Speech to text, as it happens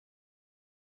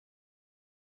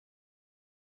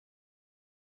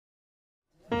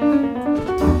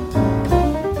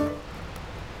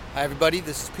Hi everybody,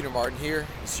 this is Peter Martin here.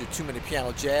 This is your 2-minute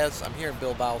piano jazz. I'm here in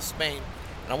Bilbao, Spain,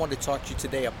 and I wanted to talk to you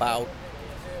today about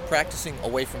practicing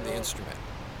away from the instrument.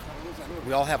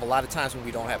 We all have a lot of times when we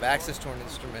don't have access to an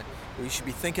instrument, we should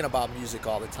be thinking about music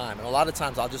all the time. And a lot of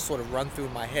times I'll just sort of run through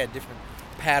in my head different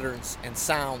patterns and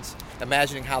sounds,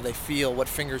 imagining how they feel, what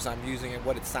fingers I'm using, and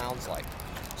what it sounds like.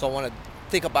 So I want to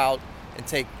think about and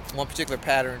take one particular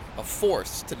pattern of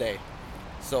fourths today.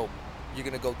 So you're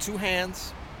going to go two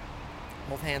hands,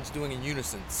 both hands doing in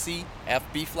unison: C, F,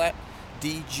 B flat,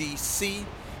 D, G, C,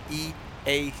 E,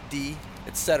 A, D,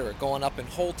 etc. Going up in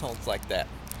whole tones like that.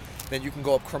 Then you can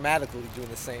go up chromatically doing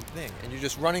the same thing. And you're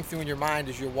just running through in your mind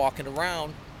as you're walking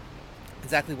around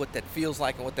exactly what that feels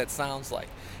like and what that sounds like.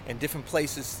 And different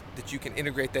places that you can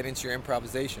integrate that into your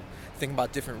improvisation. Think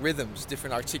about different rhythms,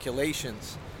 different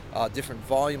articulations, different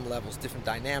volume levels, different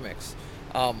dynamics.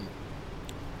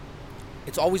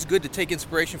 It's always good to take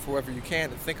inspiration for wherever you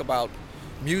can and think about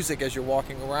music as you're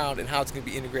walking around and how it's going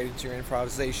to be integrated into your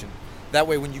improvisation. That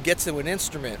way when you get to an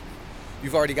instrument,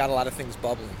 you've already got a lot of things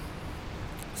bubbling.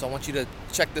 So I want you to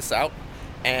check this out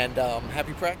and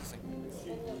happy practicing.